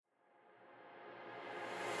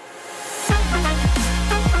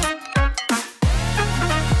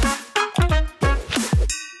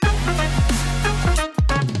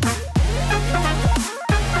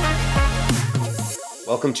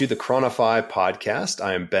Welcome to the Chronify podcast.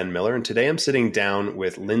 I am Ben Miller, and today I'm sitting down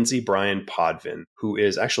with Lindsay Bryan-Podvin, who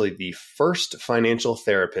is actually the first financial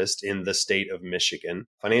therapist in the state of Michigan.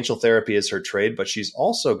 Financial therapy is her trade, but she's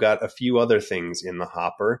also got a few other things in the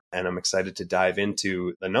hopper, and I'm excited to dive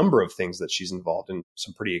into the number of things that she's involved in,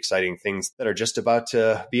 some pretty exciting things that are just about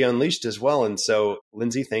to be unleashed as well. And so,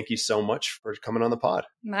 Lindsay, thank you so much for coming on the pod.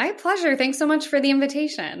 My pleasure. Thanks so much for the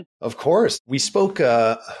invitation. Of course. We spoke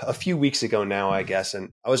a few weeks ago now, I guess, and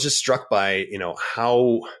I was just struck by,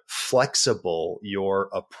 how flexible your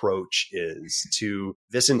approach is to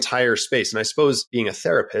this entire space. And I suppose being a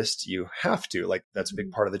therapist, you have to, that's a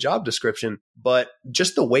big part of the job description, but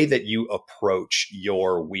just the way that you approach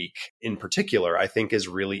your week in particular, I think is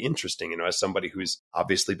really interesting. As somebody who's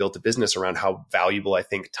obviously built a business around how valuable I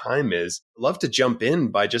think time is, I'd love to jump in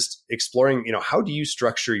by just exploring, how do you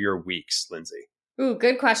structure your weeks, Lindsay? Ooh,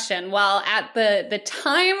 good question. Well, at the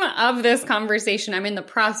time of this conversation, I'm in the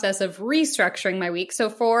process of restructuring my week. So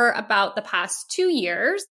for about the past 2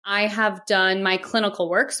 years, I have done my clinical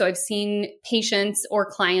work. So I've seen patients or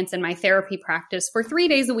clients in my therapy practice for 3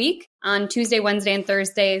 days a week on Tuesday, Wednesday, and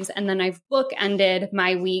Thursdays. And then I've bookended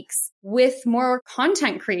my weeks with more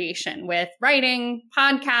content creation, with writing,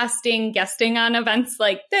 podcasting, guesting on events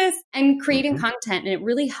like this, and creating content. And it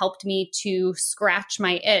really helped me to scratch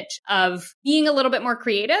my itch of being a little bit more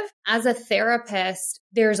creative. As a therapist,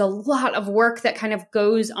 there's a lot of work that kind of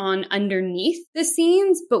goes on underneath the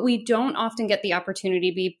scenes, but we don't often get the opportunity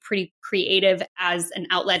to be pretty creative as an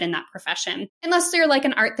outlet in that profession. Unless you're like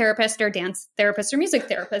an art therapist or dance therapist or music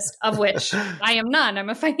therapist, of which I am none. I'm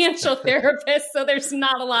a financial therapist, so there's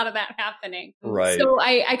not a lot of that happening. Right. So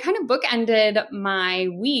I kind of bookended my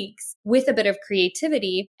weeks with a bit of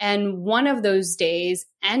creativity. And one of those days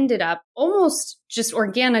ended up almost just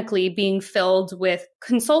organically being filled with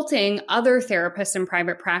consulting other therapists in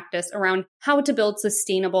private practice around how to build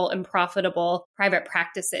sustainable and profitable private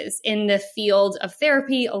practices. In the field of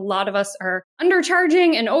therapy, a lot of us are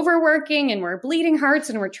undercharging and overworking, and we're bleeding hearts,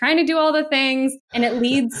 and we're trying to do all the things, and it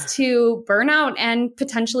leads to burnout and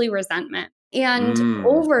potentially resentment. And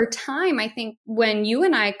over time, I think when you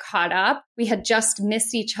and I caught up, we had just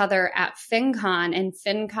missed each other at FinCon, and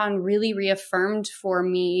FinCon really reaffirmed for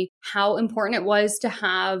me how important it was to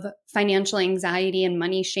have financial anxiety and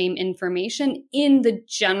money shame information in the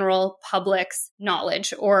general public's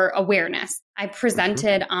knowledge or awareness. I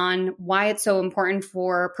presented on why it's so important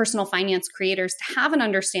for personal finance creators to have an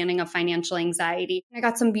understanding of financial anxiety. And I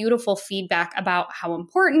got some beautiful feedback about how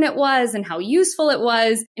important it was and how useful it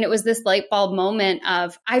was. And it was this light bulb moment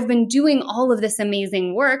of, I've been doing all of this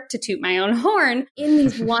amazing work to toot my own horn in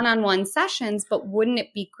these one-on-one sessions, but wouldn't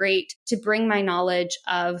it be great to bring my knowledge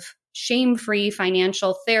of shame-free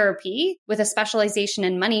financial therapy with a specialization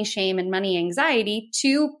in money shame and money anxiety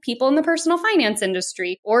to people in the personal finance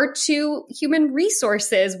industry or to human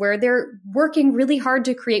resources where they're working really hard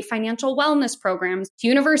to create financial wellness programs, to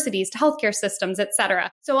universities, to healthcare systems, et cetera.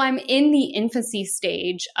 So I'm in the infancy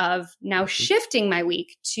stage of now shifting my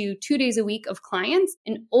week to 2 days a week of clients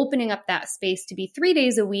and opening up that space to be 3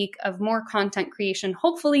 days a week of more content creation,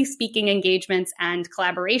 hopefully speaking engagements and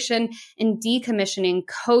collaboration, and decommissioning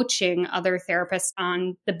coaching other therapists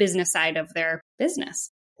on the business side of their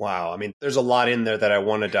business. Wow. I mean, there's a lot in there that I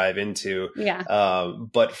want to dive into. Yeah.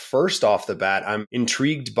 But first off the bat, I'm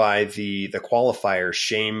intrigued by the qualifier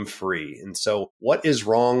shame-free. And so what is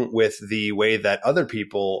wrong with the way that other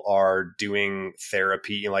people are doing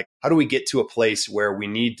therapy? How do we get to a place where we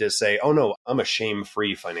need to say, oh no, I'm a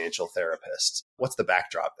shame-free financial therapist? What's the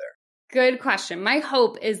backdrop there? Good question. My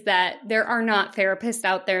hope is that there are not therapists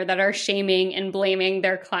out there that are shaming and blaming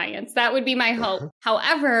their clients. That would be my hope.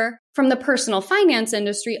 However, from the personal finance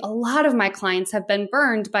industry, a lot of my clients have been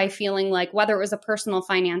burned by feeling like whether it was a personal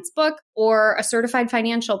finance book or a certified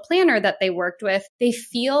financial planner that they worked with, they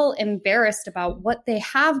feel embarrassed about what they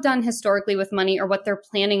have done historically with money or what they're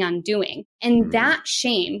planning on doing. And that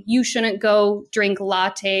shame, you shouldn't go drink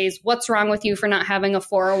lattes. What's wrong with you for not having a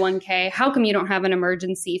 401k? How come you don't have an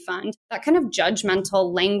emergency fund? That kind of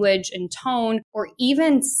judgmental language and tone or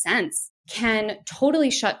even sense can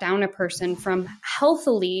totally shut down a person from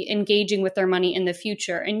healthily engaging with their money in the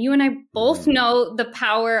future. And you and I both know the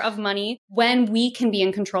power of money when we can be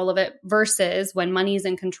in control of it versus when money is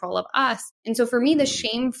in control of us. And so for me, the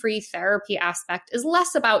shame-free therapy aspect is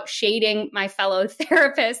less about shading my fellow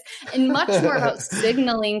therapists and much more about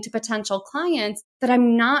signaling to potential clients that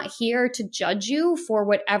I'm not here to judge you for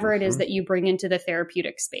whatever it is that you bring into the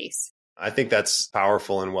therapeutic space. I think that's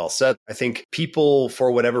powerful and well said. I think people,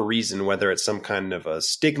 for whatever reason, whether it's some kind of a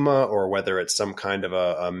stigma or whether it's some kind of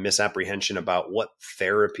a misapprehension about what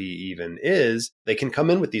therapy even is, they can come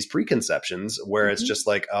in with these preconceptions where it's just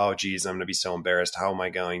like, oh, geez, I'm going to be so embarrassed. How am I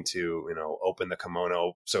going to, open the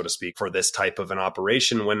kimono, so to speak, for this type of an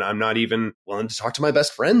operation when I'm not even willing to talk to my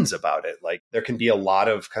best friends about it? Like, there can be a lot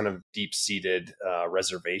of kind of deep-seated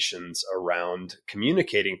reservations around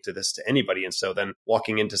communicating to this to anybody. And so then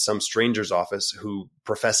walking into some stranger's office who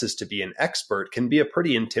professes to be an expert can be a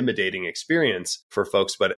pretty intimidating experience for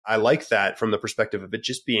folks. But I like that from the perspective of it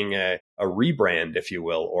just being a rebrand, if you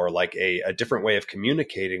will, or like a different way of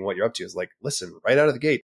communicating what you're up to. Is like, listen, right out of the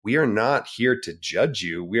gate, we are not here to judge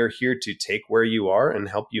you. We are here to take where you are and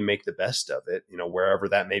help you make the best of it, wherever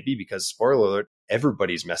that may be, because spoiler alert,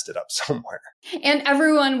 everybody's messed it up somewhere. And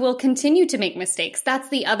everyone will continue to make mistakes. That's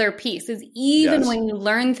the other piece is even when you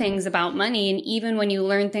learn things about money and even when you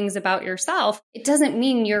learn things about yourself, it doesn't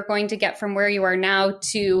mean you're going to get from where you are now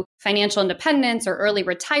to financial independence or early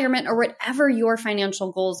retirement or whatever your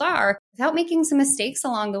financial goals are without making some mistakes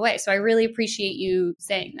along the way. So I really appreciate you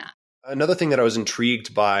saying that. Another thing that I was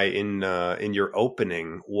intrigued by in your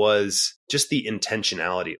opening was just the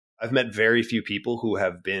intentionality. I've met very few people who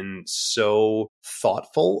have been so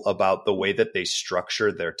thoughtful about the way that they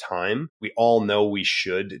structure their time. We all know we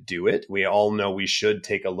should do it. We all know we should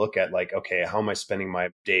take a look at like, okay, how am I spending my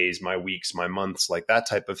days, my weeks, my months, like that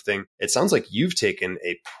type of thing. It sounds like you've taken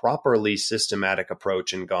a properly systematic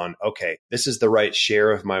approach and gone, okay, this is the right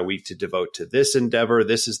share of my week to devote to this endeavor.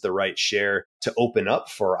 This is the right share to open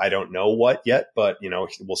up for I don't know what yet, but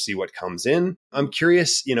we'll see what comes in. I'm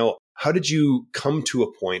curious, how did you come to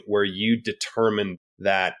a point where you determined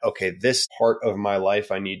that, okay, this part of my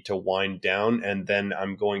life I need to wind down and then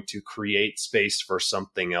I'm going to create space for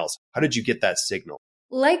something else? How did you get that signal?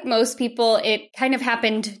 Like most people, it kind of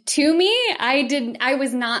happened to me. I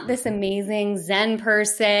was not this amazing Zen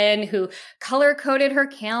person who color coded her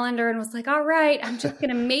calendar and was like, all right, I'm just going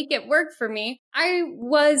to make it work for me. I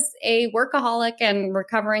was a workaholic and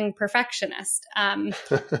recovering perfectionist.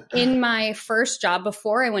 In my first job,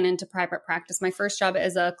 before I went into private practice, my first job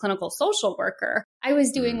as a clinical social worker, I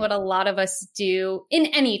was doing what a lot of us do in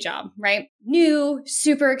any job, right? New,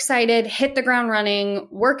 super excited, hit the ground running,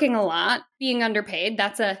 working a lot, being underpaid.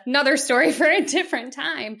 That's another story for a different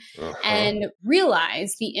time. And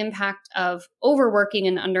realize the impact of overworking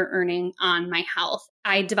and under-earning on my health.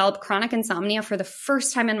 I developed chronic insomnia for the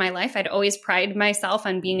first time in my life. I'd always prided myself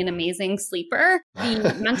on being an amazing sleeper.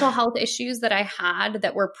 The mental health issues that I had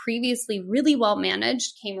that were previously really well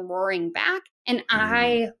managed came roaring back. And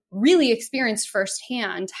I really experienced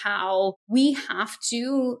firsthand how we have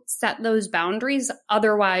to set those boundaries.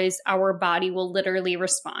 Otherwise, our body will literally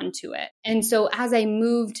respond to it. And so as I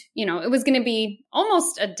moved, it was going to be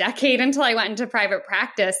almost a decade until I went into private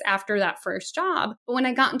practice after that first job. But when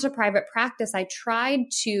I got into private practice, I tried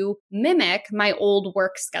to mimic my old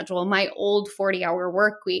work schedule, my old 40-hour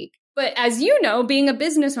work week. But as you know, being a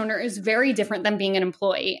business owner is very different than being an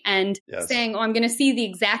employee and saying, I'm going to see the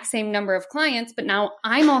exact same number of clients, but now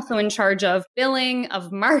I'm also in charge of billing,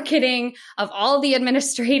 of marketing, of all the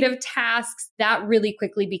administrative tasks. That really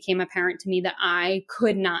quickly became apparent to me that I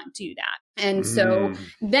could not do that. And so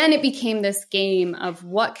then it became this game of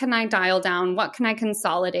what can I dial down? What can I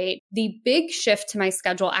consolidate? The big shift to my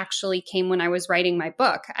schedule actually came when I was writing my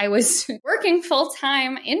book. I was working full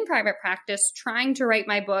time in private practice, trying to write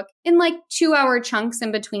my book in like 2-hour chunks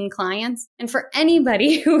in between clients. And for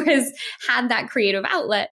anybody who has had that creative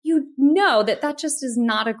outlet, you know that just is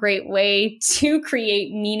not a great way to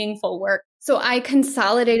create meaningful work. So I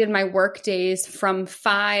consolidated my work days from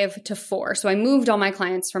 5 to 4. So I moved all my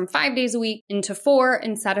clients from 5 days a week into 4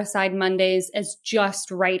 and set aside Mondays as just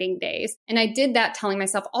writing days. And I did that telling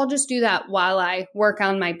myself, I'll just do that while I work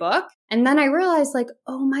on my book. And then I realized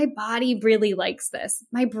my body really likes this.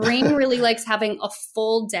 My brain really likes having a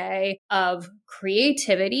full day of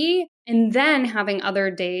creativity and then having other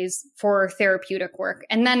days for therapeutic work.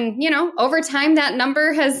 And then, over time, that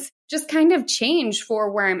number has just kind of changed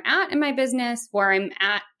for where I'm at in my business, where I'm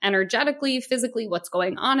at energetically, physically, what's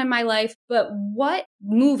going on in my life. But what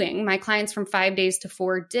moving my clients from 5 days to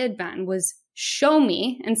 4 did, Ben, was show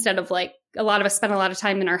me, instead of a lot of us spend a lot of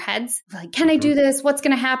time in our heads, can I do this? What's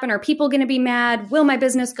going to happen? Are people going to be mad? Will my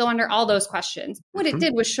business go under? All those questions. What it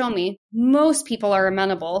did was show me most people are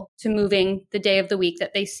amenable to moving the day of the week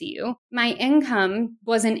that they see you. My income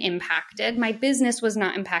wasn't impacted. My business was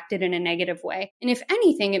not impacted in a negative way. And if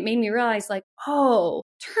anything, it made me realize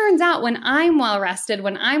turns out when I'm well rested,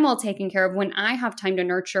 when I'm well taken care of, when I have time to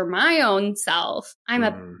nurture my own self, I'm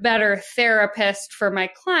a better therapist for my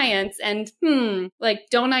clients. And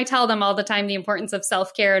don't I tell them all the time the importance of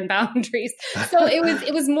self-care and boundaries? So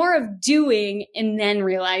it was more of doing and then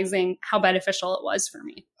realizing how beneficial it was for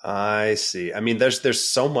me. I see. I mean, there's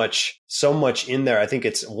so much in there. I think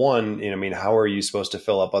it's one, how are you supposed to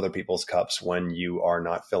fill up other people's cups when you are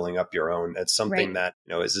not filling up your own? It's something that,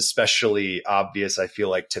 is especially obvious, I feel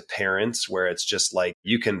like, to parents, where it's just like,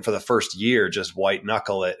 you can, for the first year, just white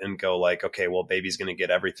knuckle it and go like, okay, well, baby's going to get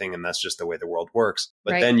everything. And that's just the way the world works.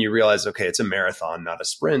 But then you realize, okay, it's a marathon, not a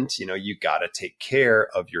sprint. You got to take care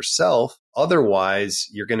of yourself. Otherwise,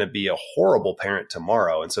 you're going to be a horrible parent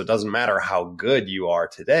tomorrow. And so it doesn't matter how good you are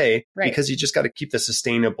today, because you just got to keep the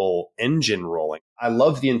sustainable engine rolling. I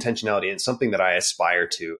love the intentionality. It's something that I aspire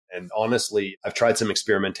to. And honestly, I've tried some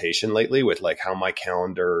experimentation lately with like how my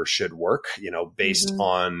calendar should work, based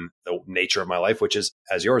on the nature of my life, which is,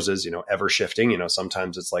 as yours is, ever shifting.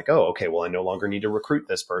 Sometimes it's like, oh, okay, well, I no longer need to recruit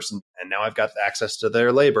this person. And now I've got access to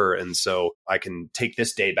their labor. And so I can take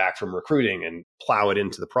this day back from recruiting and plow it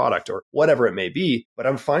into the product or whatever it may be. But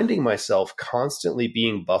I'm finding myself constantly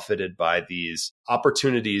being buffeted by these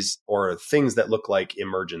opportunities or things that look like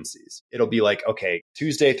emergencies. It'll be like, okay,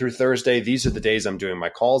 Tuesday through Thursday, these are the days I'm doing my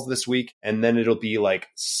calls this week. And then it'll be like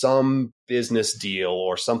some business deal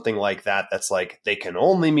or something like that. That's like, they can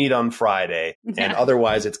only meet on Friday and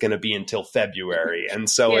otherwise it's going to be until February. And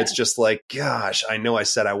so it's just like, gosh, I know I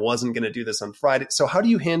said I wasn't going to do this on Friday. So how do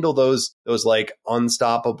you handle those like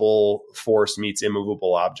unstoppable force meets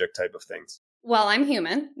immovable object type of things? Well, I'm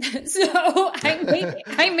human, so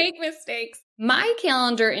I make mistakes. My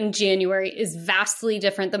calendar in January is vastly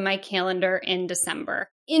different than my calendar in December.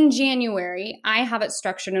 In January, I have it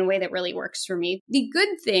structured in a way that really works for me. The good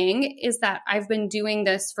thing is that I've been doing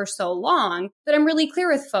this for so long that I'm really clear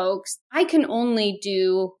with folks. I can only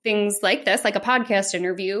do things like this, like a podcast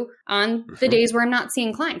interview, on the days where I'm not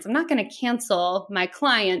seeing clients. I'm not going to cancel my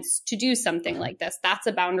clients to do something like this. That's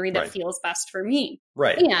a boundary that feels best for me.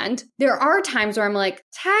 Right. And there are times where I'm like,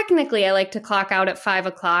 technically, I like to clock out at 5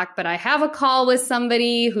 o'clock, but I have a call with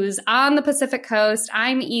somebody who's on the Pacific Coast.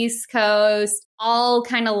 I'm East Coast. I'll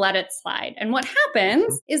kind of let it slide. And what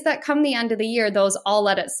happens is that come the end of the year, those all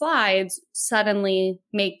let it slides suddenly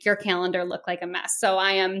make your calendar look like a mess. So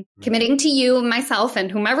I am committing to you, myself,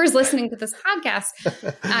 and whomever's listening to this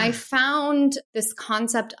podcast. I found this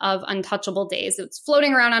concept of untouchable days. It's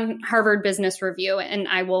floating around on Harvard Business Review, and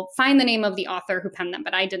I will find the name of the author who penned them,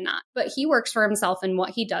 but I did not. But he works for himself, and what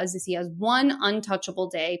he does is he has one untouchable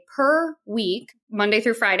day per week, Monday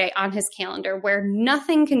through Friday, on his calendar where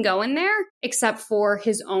nothing can go in there except for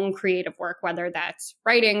his own creative work, whether that's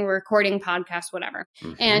writing, recording, podcast, whatever.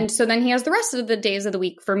 And so then he has the rest of the days of the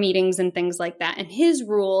week for meetings and things like that. And his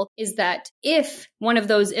rule is that if one of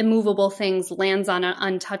those immovable things lands on an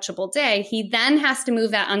untouchable day, he then has to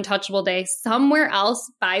move that untouchable day somewhere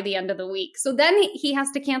else by the end of the week. So then he has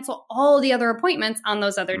to cancel all the other appointments on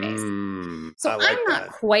those other days. So I'm not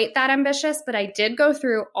quite that ambitious, but I did go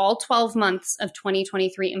through all 12 months of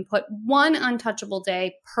 2023 and put one untouchable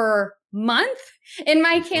day per month in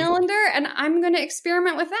my calendar, and I'm going to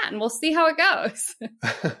experiment with that and we'll see how it goes.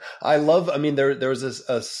 I love, there was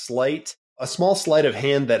a small sleight of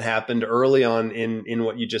hand that happened early on in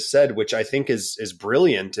what you just said, which I think is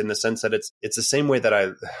brilliant in the sense that it's the same way that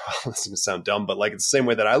this is going to sound dumb, but like it's the same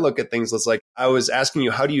way that I look at things. It's like, I was asking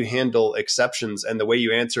you, how do you handle exceptions? And the way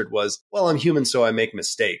you answered was, well, I'm human, so I make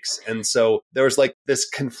mistakes. And so there was like this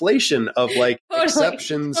conflation of like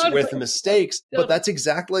exceptions with mistakes, but that's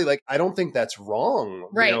exactly like, I don't think that's wrong.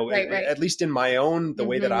 Right. At least in my own, the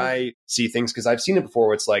way that I see things, because I've seen it before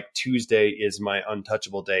where it's like Tuesday is my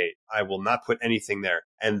untouchable day. I will not put anything there.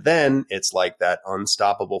 And then it's like that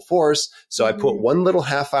unstoppable force. So I put one little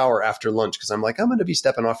half hour after lunch because I'm like, I'm going to be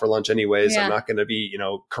stepping off for lunch anyways. I'm not going to be,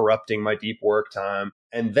 corrupting my deep work time.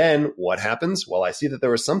 And then what happens? Well, I see that there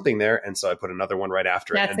was something there. And so I put another one right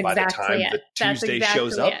after it. And by the time the Tuesday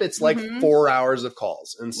shows up, it's like 4 hours of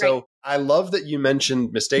calls. And so I love that you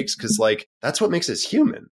mentioned mistakes because like that's what makes us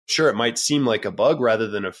human. Sure, it might seem like a bug rather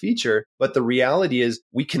than a feature, but the reality is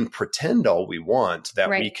we can pretend all we want that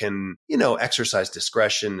we can, exercise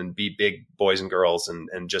discretion and be big boys and girls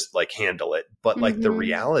and just like handle it. But like the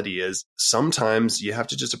reality is sometimes you have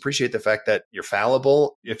to just appreciate the fact that you're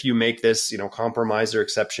fallible. If you make this, compromise or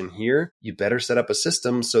exception here, you better set up a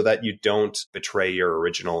system so that you don't betray your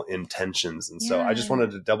original intentions. And so I just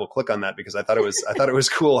wanted to double click on that because I thought it was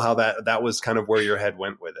cool how that was kind of where your head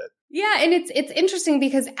went with it. Yeah. And it's interesting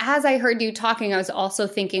because as I heard you talking, I was also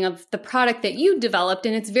thinking of the product that you developed.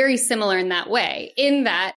 And it's very similar in that way, in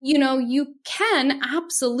that, you can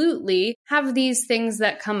absolutely have these things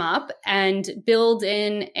that come up and build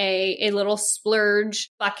in a little splurge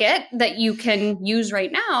bucket that you can use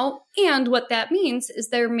right now. And what that means is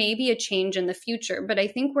there may be a change in the future. But I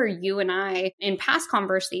think where you and I in past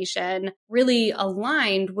conversation really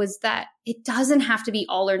aligned was that it doesn't have to be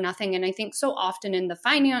all or nothing. And I think so often in the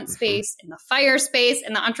finance space, in the fire space,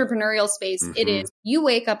 in the entrepreneurial space, it is you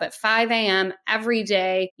wake up at 5 a.m. every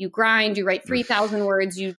day, you grind, you write 3,000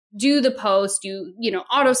 words, you do the post, you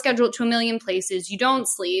auto schedule it to a million places, you don't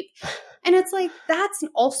sleep. And it's like, that's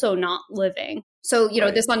also not living. So,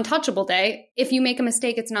 this untouchable day, if you make a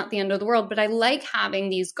mistake, it's not the end of the world. But I like having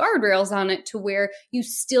these guardrails on it to where you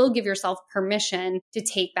still give yourself permission to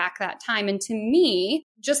take back that time. And to me,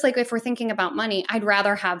 just like if we're thinking about money, I'd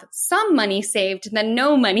rather have some money saved than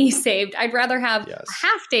no money saved. I'd rather have a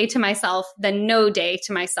half day to myself than no day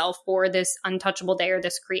to myself for this untouchable day or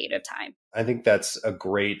this creative time. I think that's a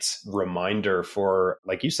great reminder for,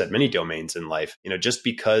 like you said, many domains in life. Just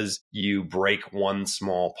because you break one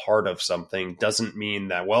small part of something doesn't mean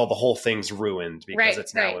that, well, the whole thing's ruined because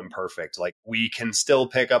it's now imperfect. Like we can still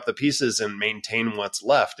pick up the pieces and maintain what's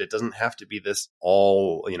left. It doesn't have to be this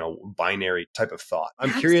all, binary type of thought.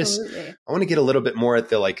 I'm curious. I want to get a little bit more at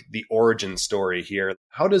the origin story here.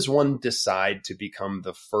 How does one decide to become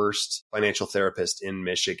the first financial therapist in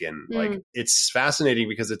Michigan? Like it's fascinating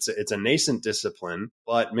because it's a nascent discipline,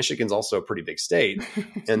 but Michigan's also a pretty big state.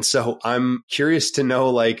 And so I'm curious to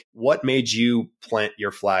know, what made you plant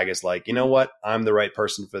your flag as you know what, I'm the right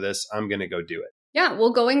person for this. I'm going to go do it. Yeah.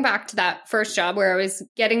 Well, going back to that first job where I was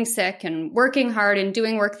getting sick and working hard and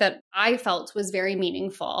doing work that I felt was very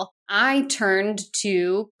meaningful, I turned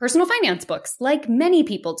to personal finance books like many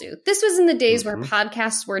people do. This was in the days where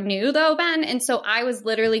podcasts were new though, Ben. And so I was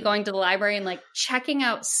literally going to the library and checking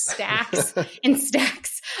out stacks and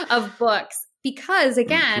stacks of books. Because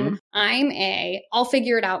again, I'll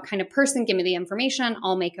figure it out kind of person. Give me the information.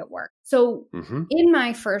 I'll make it work. So in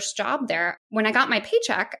my first job there, when I got my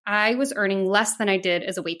paycheck, I was earning less than I did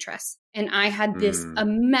as a waitress. And I had this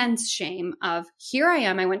immense shame of, here I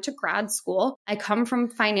am. I went to grad school. I come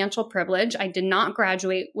from financial privilege. I did not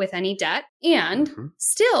graduate with any debt. And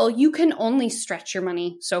still, you can only stretch your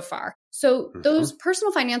money so far. So those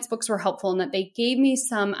personal finance books were helpful in that they gave me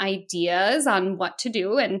some ideas on what to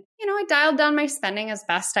do. And, I dialed down my spending as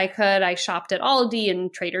best I could. I shopped at Aldi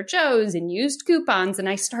and Trader Joe's and used coupons. And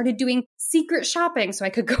I started doing secret shopping so I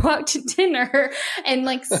could go out to dinner and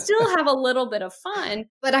still have a little bit of fun.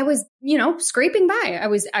 But I was, scraping by. I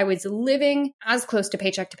was living as close to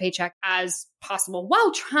paycheck as possible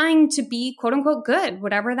while trying to be quote unquote good,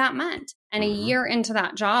 whatever that meant. And a year into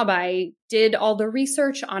that job, I did all the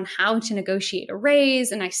research on how to negotiate a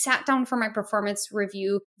raise. And I sat down for my performance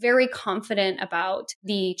review, very confident about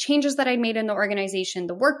the changes that I'd made in the organization,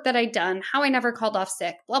 the work that I'd done, how I never called off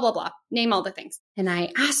sick, blah, blah, blah, name all the things. And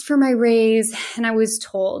I asked for my raise and I was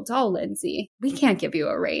told, oh, Lindsay, we can't give you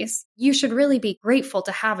a raise. You should really be grateful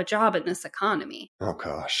to have a job in this economy. Oh,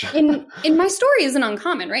 gosh. And my story isn't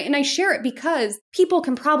uncommon, right? And I share it because people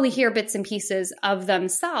can probably hear bits and pieces of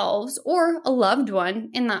themselves or a loved one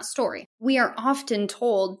in that story. We are often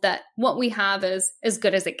told that what we have is as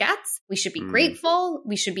good as it gets. We should be grateful.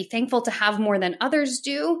 We should be thankful to have more than others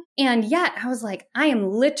do. And yet I was like, I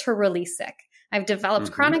am literally sick. I've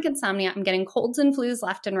developed chronic insomnia. I'm getting colds and flus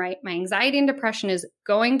left and right. My anxiety and depression is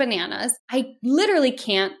going bananas. I literally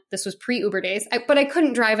can't, this was pre-Uber days, but I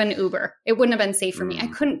couldn't drive an Uber. It wouldn't have been safe for me. I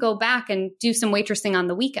couldn't go back and do some waitressing on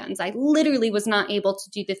the weekends. I literally was not able to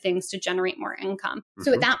do the things to generate more income.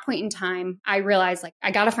 So at that point in time, I realized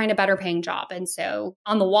I got to find a better paying job. And so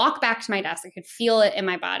on the walk back to my desk, I could feel it in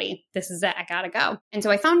my body. This is it. I got to go. And so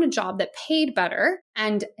I found a job that paid better.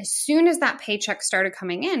 And as soon as that paycheck started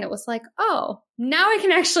coming in, it was like, oh, now I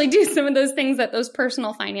can actually do some of those things that those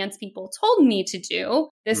personal finance people told me to do.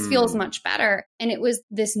 This feels much better. And it was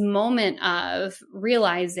this moment of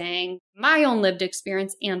realizing my own lived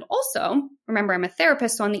experience. And also, remember, I'm a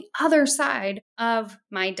therapist. So on the other side of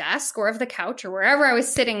my desk or of the couch or wherever I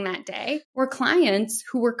was sitting that day were clients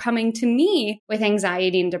who were coming to me with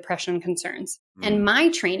anxiety and depression concerns. And my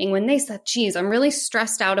training, when they said, geez, I'm really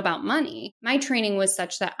stressed out about money, my training was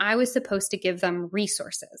such that I was supposed to give them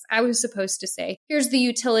resources. I was supposed to say, here's the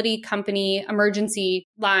utility company emergency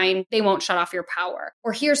line. They won't shut off your power.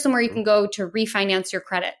 Or here's somewhere you can go to refinance your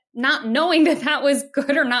credit. Not knowing that that was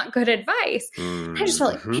good or not good advice. I just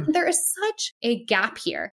felt like, man, there is such a gap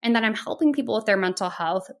here, and that I'm helping people with their mental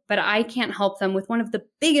health, but I can't help them with one of the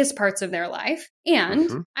biggest parts of their life.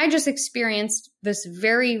 And I just experienced this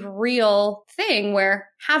very real thing where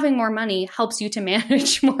having more money helps you to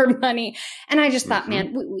manage more money. And I just thought,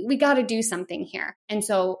 man, we got to do something here. And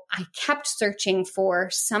so I kept searching for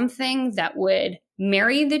something that would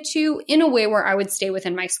marry the two in a way where I would stay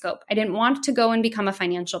within my scope. I didn't want to go and become a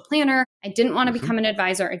financial planner. I didn't want to become an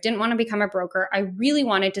advisor. I didn't want to become a broker. I really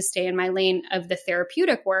wanted to stay in my lane of the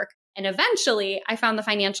therapeutic work. And eventually I found the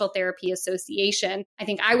Financial Therapy Association. I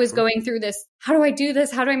think I was going through this, how do I do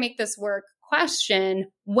this? How do I make this work? Question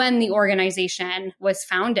when the organization was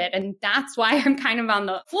founded. And that's why I'm kind of on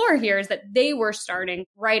the floor here, is that they were starting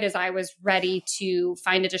right as I was ready to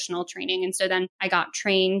find additional training. And so then I got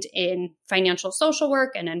trained in financial social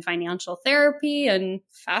work and in financial therapy. And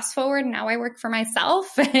fast forward, now I work for myself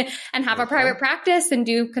and have a private practice and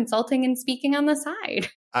do consulting and speaking on the side.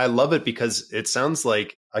 I love it because it sounds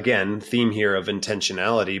like, again, theme here of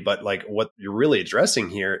intentionality, but like what you're really addressing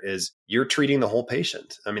here is you're treating the whole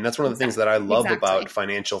patient. I mean, that's one of the things that I love about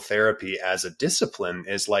financial therapy as a discipline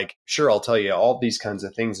is like, sure, I'll tell you all these kinds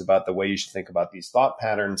of things about the way you should think about these thought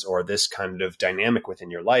patterns or this kind of dynamic within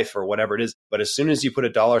your life or whatever it is. But as soon as you put a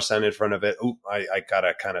dollar sign in front of it, I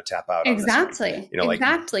gotta kind of tap out. Exactly. On this one. Like,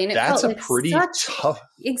 and that's a pretty tough.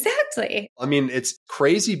 Exactly. I mean, it's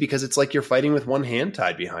crazy because it's like you're fighting with one hand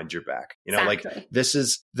tied behind your back. Like this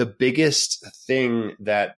is the biggest thing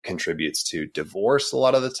that contributes to divorce a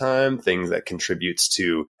lot of the time, things that contributes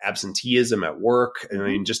to absenteeism at work. I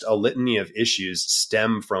mean, just a litany of issues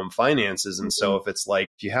stem from finances. And so if it's like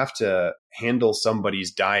you have to handle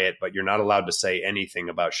somebody's diet, but you're not allowed to say anything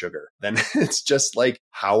about sugar, then it's just like,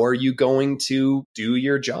 how are you going to do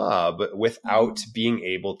your job without being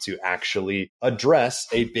able to actually address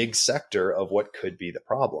a big sector of what could be the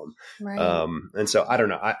problem? Right. And so I don't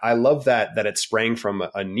know. I love that it sprang from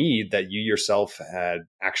a need that you yourself had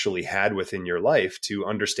actually had within your life to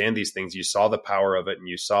understand these things. You saw the power of it and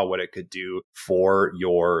you saw what it could do for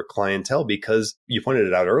your clientele, because you pointed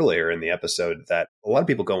it out earlier in the episode that a lot of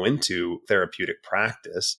people go into therapeutic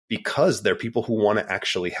practice because they're people who want to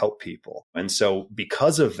actually help people. And so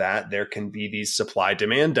because of that, there can be these supply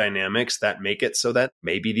demand dynamics that make it so that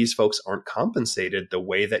maybe these folks aren't compensated the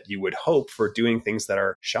way that you would hope for doing things that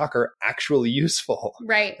are, shocker, actually useful.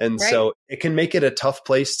 Right. And so it can make it a tough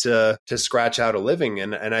place to scratch out a living.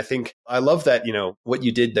 And I think I love that, what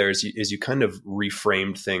you did there is you kind of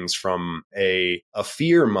reframed things from a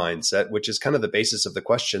fear mindset, which is kind of the basis of the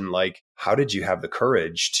question, like, how did you have the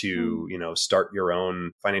courage to, start your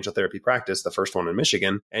own financial therapy practice, the first one in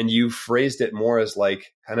Michigan? And you phrased it more as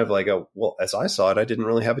like, kind of like as I saw it, I didn't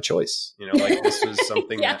really have a choice. Like this was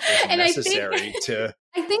something that was necessary to.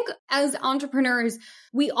 I think as entrepreneurs,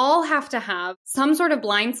 we all have to have some sort of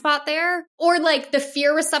blind spot there, or like the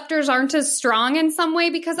fear receptors aren't as strong in some way,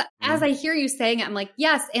 because as I hear you saying it, I'm like,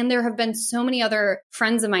 yes. And there have been so many other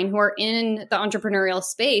friends of mine who are in the entrepreneurial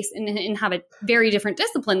space and have a very different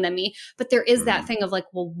discipline than me. But there is that thing of like,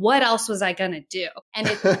 well, what else was I going to do? And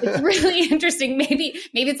it's really interesting. Maybe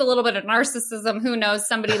it's a little bit of narcissism. Who knows?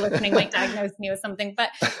 Somebody listening might diagnose me with something. But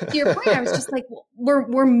to your point, I was just like, well,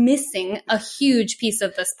 we're missing a huge piece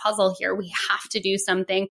of this puzzle here. We have to do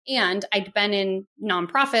something. And I'd been in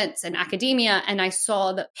nonprofits and academia, and I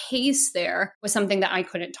saw the pace there was something that I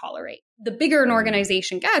couldn't tolerate. The bigger an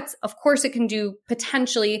organization gets, of course, it can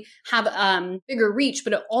potentially have bigger reach,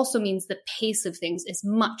 but it also means the pace of things is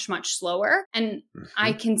much, much slower. And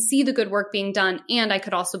I can see the good work being done. And I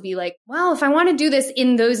could also be like, well, if I want to do this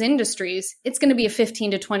in those industries, it's going to be a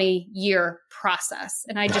 15 to 20 year process.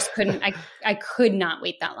 And I just couldn't, I could not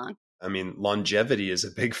wait that long. I mean, longevity is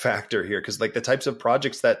a big factor here, because like the types of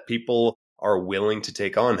projects that people are willing to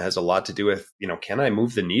take on has a lot to do with, can I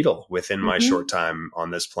move the needle within my short time on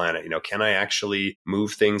this planet? Can I actually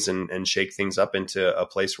move things and shake things up into a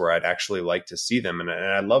place where I'd actually like to see them? And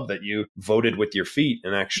I love that you voted with your feet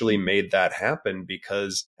and actually made that happen,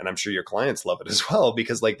 because, and I'm sure your clients love it as well,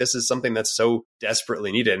 because like this is something that's so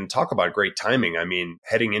desperately needed. And talk about great timing. I mean,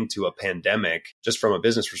 heading into a pandemic, just from a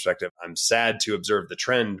business perspective, I'm sad to observe the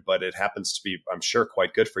trend, but it happens to be, I'm sure,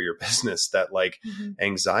 quite good for your business that like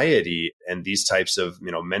anxiety and these types of,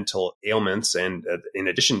 mental ailments, and in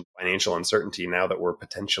addition, financial uncertainty, now that we're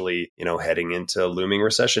potentially, heading into looming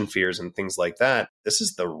recession fears and things like that, this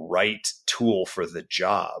is the right tool for the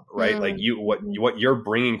job, right? Like what you're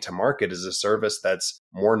bringing to market is a service that's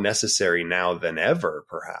more necessary now than ever,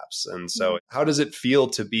 perhaps. And so how does it feel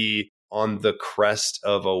to be on the crest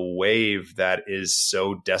of a wave that is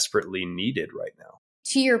so desperately needed right now?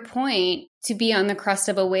 To your point, to be on the crest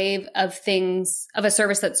of a wave of things, of a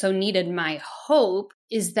service that's so needed, my hope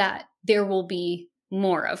is that there will be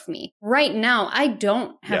more of me. Right now, I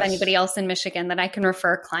don't have Yes. anybody else in Michigan that I can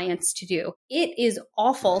refer clients to do. It is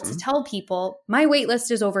awful to Mhm. tell people my wait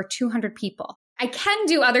list is over 200 people. I can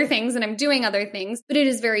do other things and I'm doing other things, but it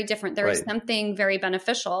is very different. There is Right. something very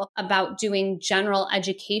beneficial about doing general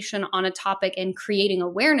education on a topic and creating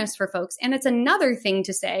awareness for folks. And it's another thing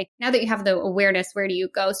to say, now that you have the awareness, where do you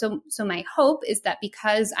go? So my hope is that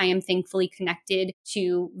because I am thankfully connected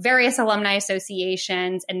to various alumni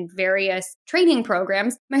associations and various training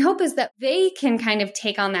programs, my hope is that they can kind of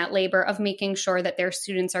take on that labor of making sure that their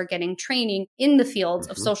students are getting training in the fields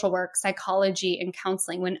of social work, psychology, and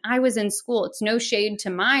counseling. When I was in school, it's no shade to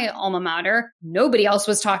my alma mater. Nobody else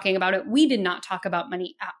was talking about it. We did not talk about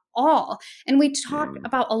money at all. And we talked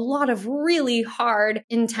about a lot of really hard,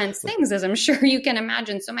 intense things, as I'm sure you can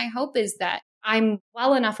imagine. So my hope is that I'm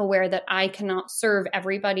well enough aware that I cannot serve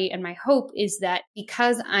everybody. And my hope is that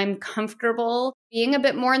because I'm comfortable being a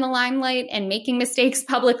bit more in the limelight and making mistakes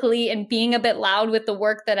publicly and being a bit loud with the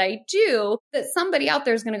work that I do, that somebody out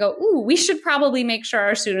there is going to go, ooh, we should probably make sure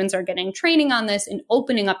our students are getting training on this and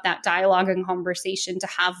opening up that dialogue and conversation to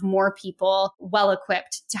have more people well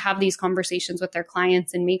equipped to have these conversations with their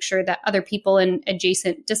clients and make sure that other people in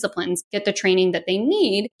adjacent disciplines get the training that they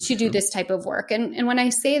need to do this type of work. And when I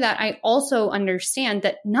say that, I also understand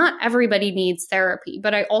that not everybody needs therapy,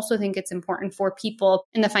 but I also think it's important for people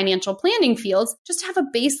in the financial planning fields just to have a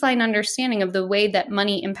baseline understanding of the way that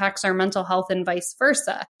money impacts our mental health and vice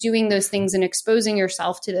versa. Doing those things and exposing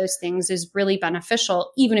yourself to those things is really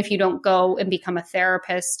beneficial, even if you don't go and become a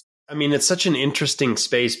therapist. I mean, it's such an interesting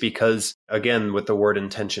space because, again, with the word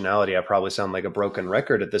intentionality, I probably sound like a broken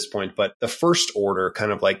record at this point, but the first order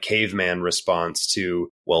kind of like caveman response to,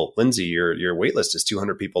 well, Lindsay, your wait list is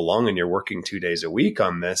 200 people long and you're working 2 days a week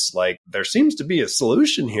on this. Like, there seems to be a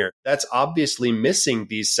solution here. That's obviously missing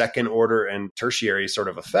these second order and tertiary sort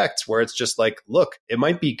of effects where it's just like, look, it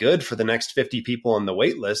might be good for the next 50 people on the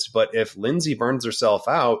wait list, but if Lindsay burns herself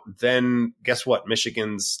out, then guess what?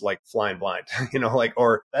 Michigan's like flying blind, like,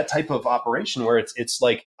 or that type of operation where it's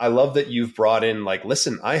like, I love that you've brought in like,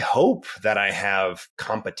 listen, I hope that I have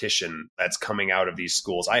competition that's coming out of these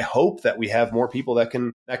schools. I hope that we have more people that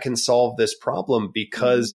can solve this problem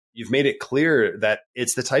because you've made it clear that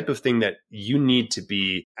it's the type of thing that you need to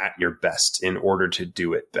be at your best in order to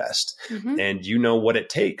do it best. And you know what it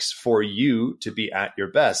takes for you to be at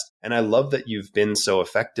your best. And I love that you've been so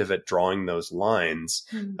effective at drawing those lines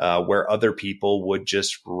where other people would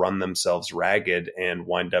just run themselves ragged and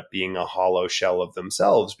wind up being a hollow shell of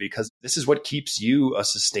themselves, because this is what keeps you a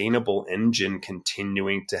sustainable engine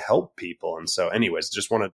continuing to help people. And so anyways,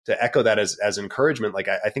 just wanted to echo that as encouragement. Like,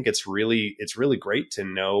 I think it's really great to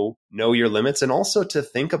know your limits and also to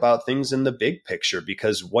think about things in the big picture,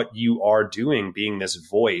 because what you are doing, being this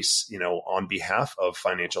voice, on behalf of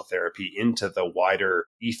financial therapy into the wider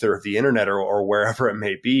ether of the internet or wherever it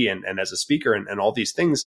may be. And as a speaker and all these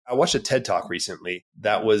things, I watched a TED Talk recently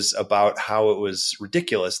that was about how it was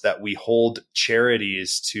ridiculous that we hold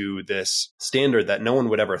charities to this standard that no one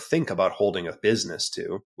would ever think about holding a business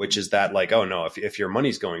to, which is that like, oh no, if your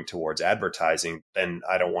money's going towards advertising, then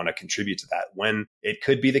I don't want to contribute to that. When it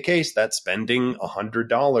could be the case that spending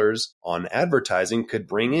 $100 on advertising could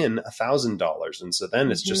bring in $1,000. And so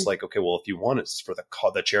then it's just like, okay, well, if you want it for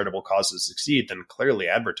the charitable cause to succeed, then clearly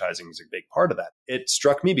advertising is a big part of that. It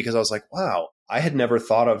struck me because I was like, wow, I had never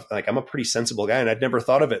thought of, like, I'm a pretty sensible guy and I'd never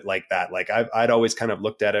thought of it like that. Like I'd always kind of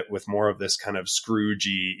looked at it with more of this kind of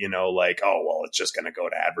Scroogey, like, oh, well, it's just going to go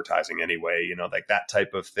to advertising anyway, like that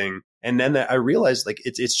type of thing. And then I realized like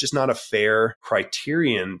it's just not a fair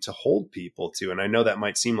criterion to hold people to. And I know that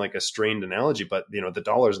might seem like a strained analogy, but the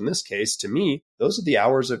dollars in this case, to me, those are the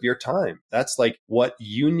hours of your time. That's like what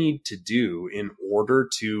you need to do in order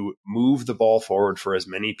to move the ball forward for as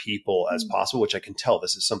many people as possible, which I can tell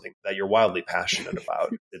this is something that you're wildly passionate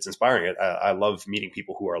about. It's inspiring. I love meeting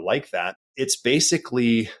people who are like that. It's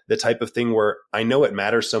basically the type of thing where I know it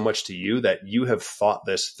matters so much to you that you have thought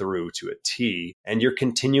this through to a T, and you're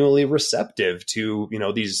continually receptive to,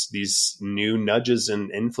 these new nudges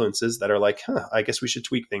and influences that are like, I guess we should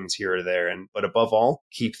tweak things here or there. But above all,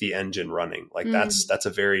 keep the engine running. Like that's a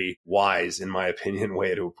very wise, in my opinion,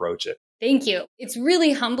 way to approach it. Thank you. It's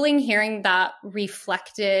really humbling hearing that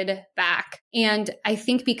reflected back. And I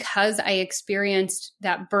think because I experienced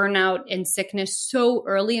that burnout and sickness so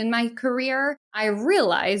early in my career, I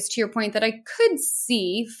realized, to your point, that I could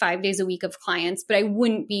see 5 days a week of clients, but I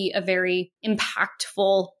wouldn't be a very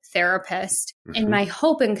impactful therapist. And my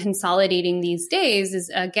hope in consolidating these days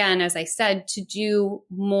is, again, as I said, to do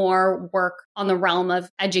more work on the realm of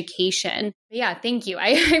education. But yeah, thank you.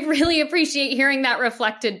 I really appreciate hearing that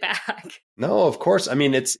reflected back. No, of course. I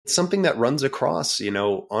mean, it's something that runs across,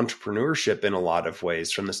 entrepreneurship in a lot of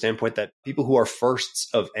ways, from the standpoint that people who are firsts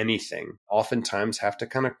of anything oftentimes have to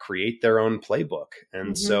kind of create their own playbook.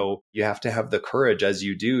 And so you have to have the courage, as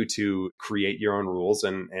you do, to create your own rules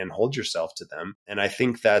and hold yourself to them. And I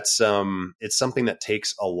think that's it's something that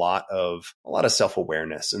takes a lot of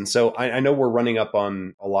self-awareness. And so I know we're running up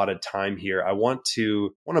on a lot of time here. I want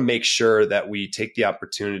to make sure that we take the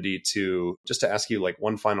opportunity to ask you like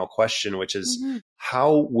one final question, which is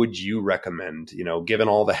how would you recommend, given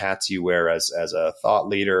all the hats you wear as a thought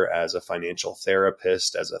leader, as a financial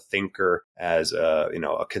therapist, as a thinker, as a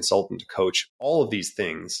consultant, coach, all of these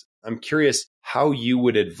things, I'm curious how you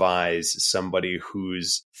would advise somebody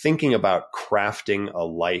who's thinking about crafting a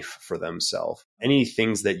life for themselves. Any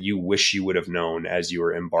things that you wish you would have known as you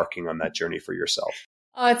were embarking on that journey for yourself?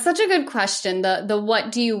 Oh, it's such a good question. The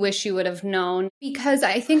what do you wish you would have known? Because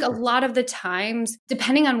I think a lot of the times,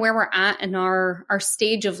 depending on where we're at in our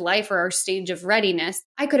stage of life or our stage of readiness,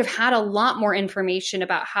 I could have had a lot more information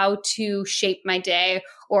about how to shape my day,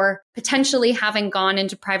 or potentially having gone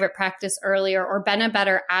into private practice earlier or been a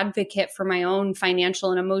better advocate for my own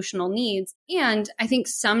financial and emotional needs. And I think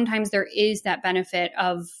sometimes there is that benefit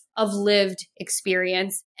of lived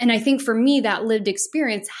experience. And I think for me, that lived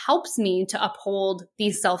experience helps me to uphold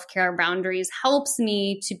these self-care boundaries, helps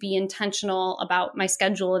me to be intentional about my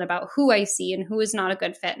schedule and about who I see and who is not a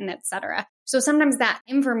good fit, and et cetera. So sometimes that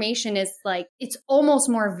information is like, it's almost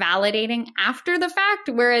more validating after the fact,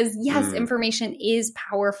 whereas yes, information is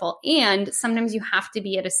powerful. And sometimes you have to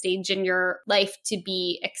be at a stage in your life to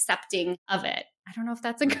be accepting of it. I don't know if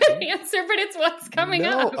that's a good answer, but it's what's coming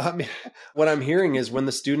up. I mean, what I'm hearing is when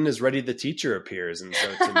the student is ready, the teacher appears. And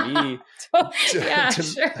so to me,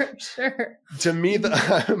 sure. To me,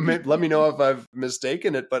 let me know if I've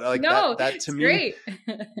mistaken it, but like that to me, great.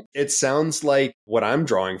 It sounds like what I'm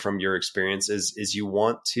drawing from your experience is you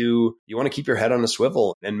want to keep your head on a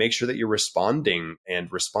swivel and make sure that you're responding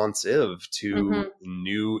and responsive to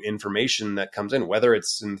new information that comes in, whether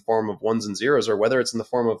it's in the form of ones and zeros or whether it's in the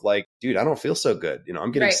form of like, dude, I don't feel so good.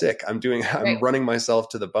 I'm getting sick. I'm running myself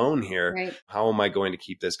to the bone here. Right. How am I going to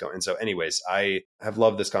keep this going? And so anyways, I have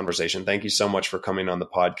loved this conversation. Thank you so much for coming on the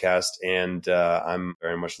podcast. And I'm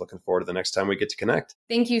very much looking forward to the next time we get to connect.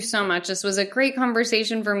 Thank you so much. This was a great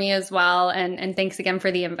conversation for me as well. And thanks again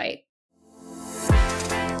for the invite.